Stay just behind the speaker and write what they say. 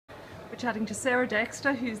chatting to Sarah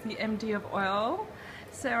Dexter, who's the MD of Oil.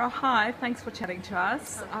 Sarah, hi, thanks for chatting to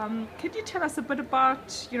us. Could you tell us a bit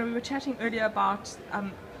about, we were chatting earlier about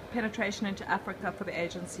penetration into Africa for the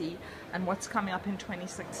agency and what's coming up in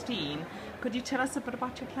 2016. Could you tell us a bit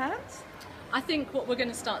about your plans? I think what we're going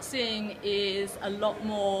to start seeing is a lot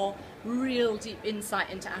more real deep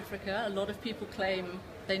insight into Africa. A lot of people claim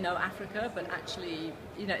they know Africa, but actually,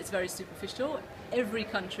 it's very superficial. Every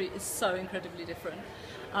country is so incredibly different.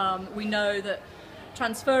 We know that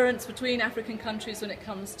transference between African countries when it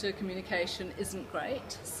comes to communication isn't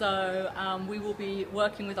great. So we will be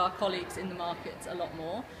working with our colleagues in the markets a lot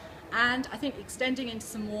more. And I think extending into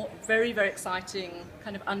some more very, very exciting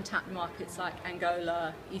kind of untapped markets like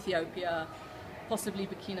Angola, Ethiopia, possibly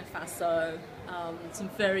Burkina Faso, some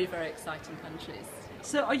very, very exciting countries.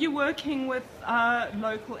 So are you working with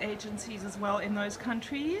local agencies as well in those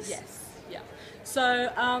countries? Yes, yeah.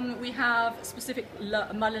 So we have specific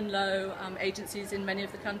Mullen-Lowe agencies in many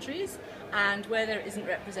of the countries, and where there isn't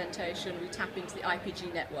representation, we tap into the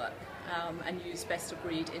IPG network and use best of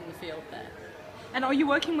breed in the field there. And are you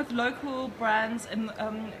working with local brands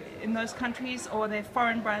in those countries, or are there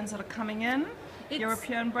foreign brands that are coming in?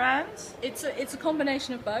 European brands? It's a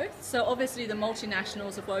combination of both. So obviously the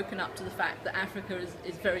multinationals have woken up to the fact that Africa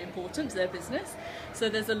is very important to their business. So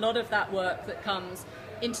there's a lot of that work that comes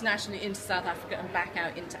internationally into South Africa and back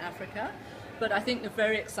out into Africa. But I think the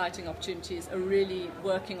very exciting opportunities are really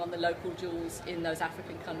working on the local jewels in those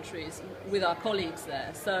African countries with our colleagues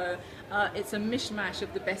there. So it's a mishmash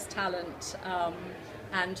of the best talent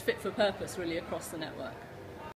and fit for purpose really across the network.